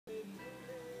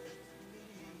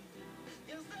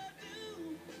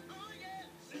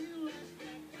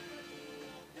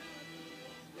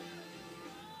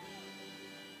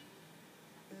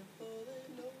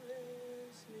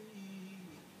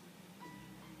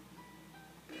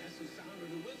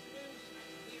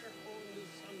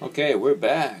Okay, we're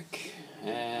back,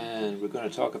 and we're going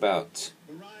to talk about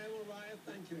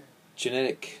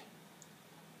genetic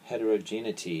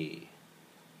heterogeneity,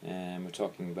 and we're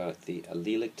talking about the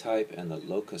allelic type and the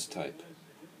locus type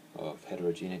of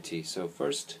heterogeneity. So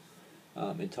first,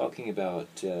 in talking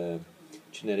about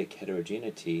genetic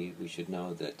heterogeneity, we should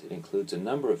know that it includes a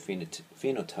number of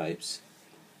phenotypes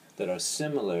that are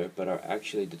similar but are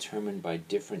actually determined by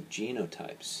different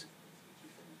genotypes.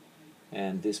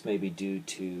 And this may be due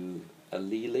to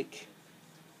allelic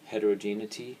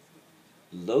heterogeneity,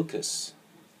 locus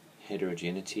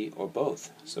heterogeneity, or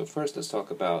both. So first let's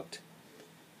talk about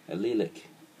allelic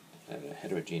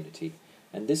heterogeneity.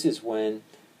 And this is when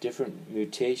different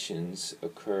mutations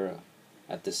occur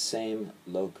at the same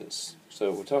locus.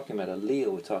 So we're talking about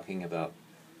allele, we're talking about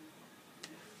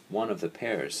one of the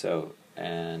pairs. So,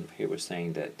 and here we're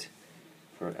saying that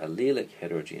for allelic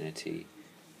heterogeneity,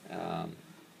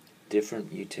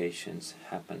 different mutations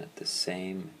happen at the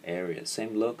same area,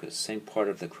 same locus, same part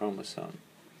of the chromosome.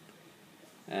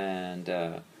 And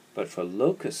but for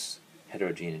locus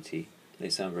heterogeneity, they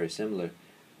sound very similar.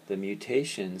 The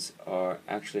mutations are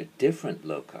actually different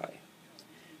loci,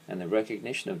 and the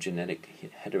recognition of genetic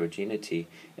heterogeneity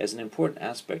is an important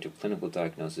aspect of clinical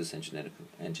diagnosis and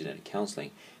genetic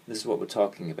counseling. This is what we're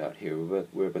talking about here.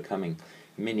 We're becoming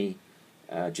mini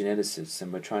geneticists,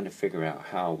 and we're trying to figure out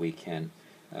how we can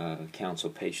counsel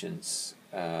patients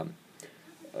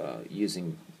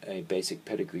using a basic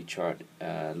pedigree chart,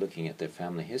 looking at their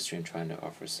family history and trying to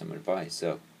offer some advice.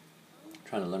 So,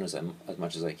 trying to learn as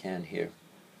much as I can here.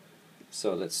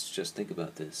 So let's just think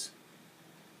about this.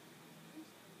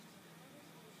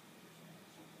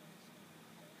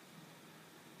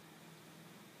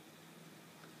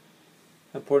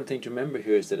 An important thing to remember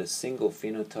here is that a single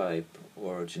phenotype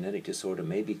or genetic disorder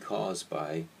may be caused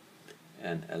by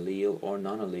an allele or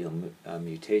non-allele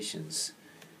mutations.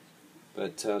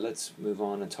 But let's move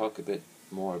on and talk a bit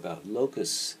more about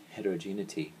locus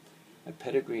heterogeneity. A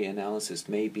pedigree analysis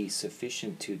may be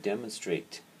sufficient to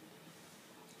demonstrate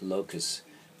locus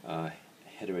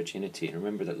heterogeneity. And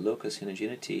remember that locus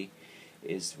heterogeneity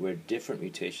is where different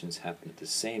mutations happen at the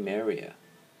same area,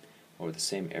 or the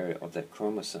same area of that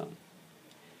chromosome.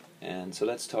 And so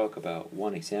let's talk about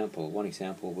one example. One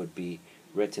example would be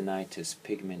Retinitis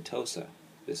Pigmentosa.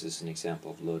 This is an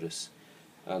example of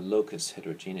locus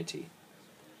heterogeneity.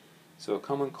 So a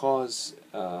common cause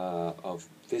of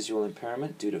visual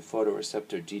impairment due to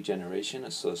photoreceptor degeneration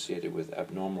associated with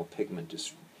abnormal pigment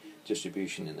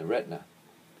distribution in the retina.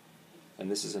 And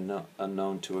this is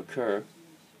unknown to occur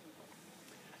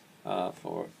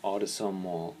for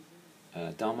autosomal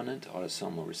dominant,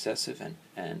 autosomal recessive,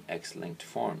 and X-linked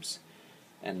forms.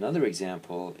 And another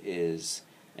example is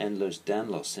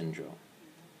Ehlers-Danlos syndrome.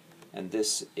 And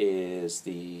this is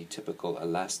the typical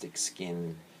elastic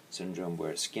skin syndrome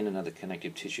where skin and other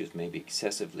connective tissues may be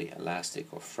excessively elastic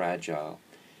or fragile,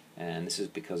 and this is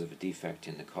because of a defect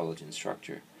in the collagen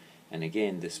structure. And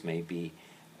again, this may be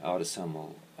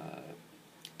autosomal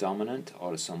dominant,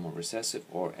 autosomal recessive,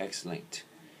 or X-linked.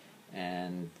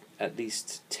 And at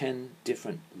least 10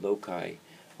 different loci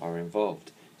are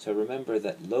involved. So remember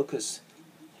that locus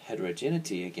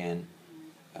heterogeneity, again,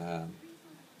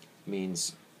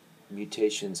 means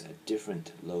mutations at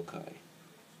different loci.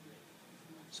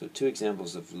 So two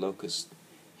examples of locus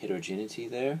heterogeneity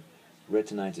there: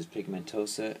 retinitis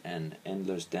pigmentosa and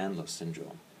Ehlers-Danlos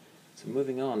syndrome. So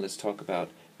moving on, let's talk about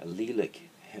allelic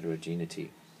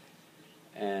heterogeneity.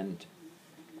 And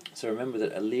so remember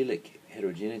that allelic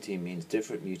heterogeneity means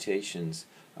different mutations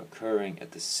occurring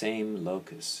at the same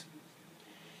locus.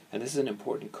 And this is an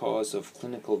important cause of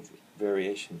clinical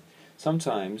variation.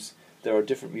 Sometimes there are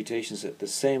different mutations at the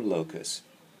same locus,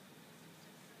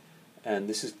 and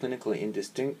this is clinically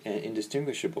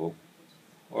indistinguishable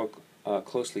or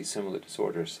closely similar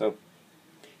disorders. So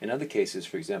in other cases,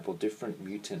 for example, different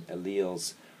mutant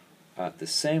alleles at the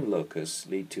same locus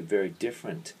lead to very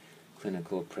different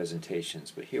clinical presentations.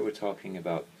 But here we're talking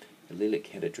about allelic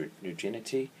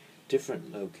heterogeneity,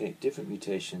 different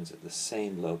mutations at the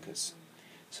same locus.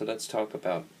 So let's talk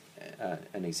about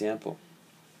an example.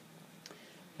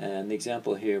 And the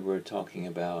example here we're talking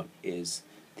about is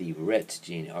the RET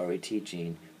gene, R-A-T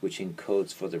gene, which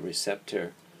encodes for the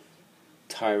receptor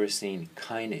tyrosine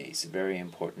kinase, very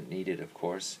important, needed of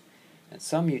course. And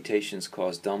some mutations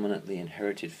cause dominantly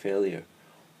inherited failure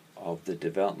of the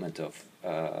development of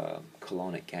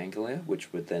colonic ganglia,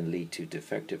 which would then lead to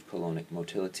defective colonic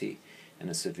motility and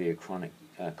a severe chronic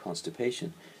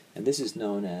constipation. And this is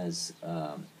known as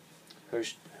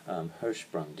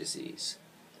Hirschsprung disease.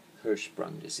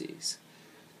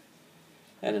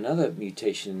 And other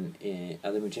mutations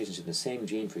in the same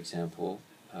gene, for example,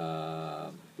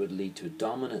 would lead to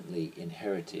dominantly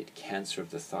inherited cancer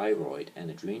of the thyroid and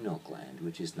adrenal gland,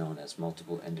 which is known as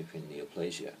multiple endocrine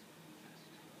neoplasia.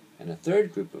 And a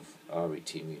third group of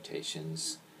RET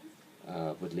mutations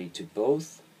would lead to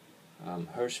both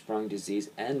Hirschsprung disease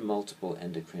and multiple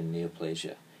endocrine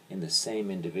neoplasia in the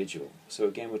same individual. So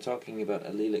again, we're talking about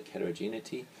allelic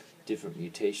heterogeneity, different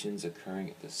mutations occurring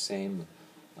at the same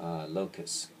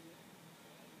locus.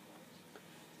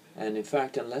 And in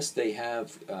fact, unless they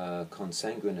have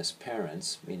consanguineous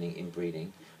parents, meaning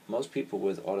inbreeding, most people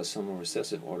with autosomal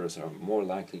recessive orders are more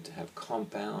likely to have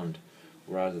compound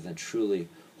rather than truly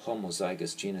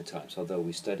homozygous genotypes, although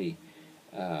we study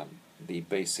the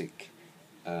basic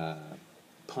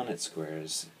Punnett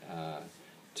squares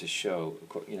to show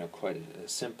quite a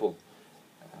simple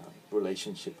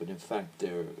relationship, but in fact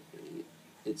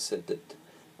it's said that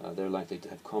they're likely to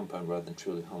have compound rather than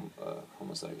truly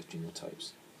homozygous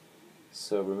genotypes.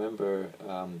 So remember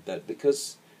that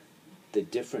because the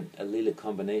different allelic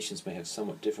combinations may have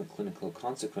somewhat different clinical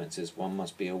consequences, one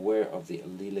must be aware of the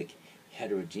allelic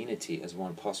heterogeneity as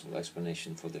one possible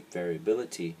explanation for the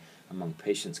variability among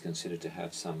patients considered to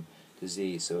have some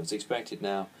disease. So it's expected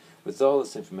now, with all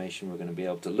this information, we're going to be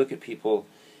able to look at people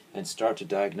and start to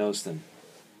diagnose them.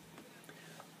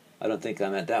 I don't think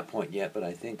I'm at that point yet, but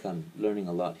I think I'm learning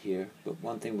a lot here. But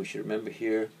one thing we should remember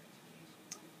here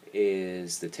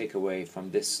is the takeaway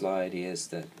from this slide is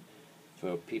that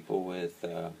for people with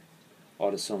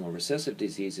autosomal recessive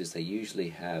diseases, they usually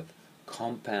have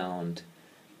compound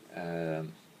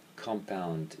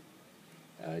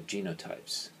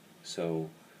genotypes. So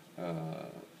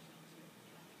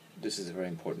this is a very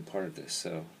important part of this.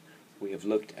 So we have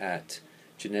looked at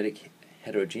genetic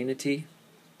heterogeneity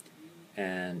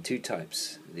and two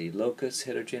types, the locus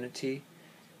heterogeneity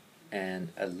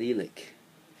and allelic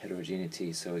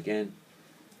heterogeneity. So again,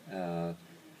 the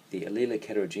allelic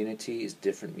heterogeneity is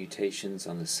different mutations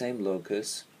on the same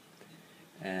locus,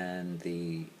 and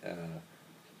the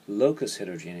locus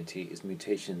heterogeneity is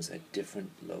mutations at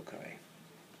different loci.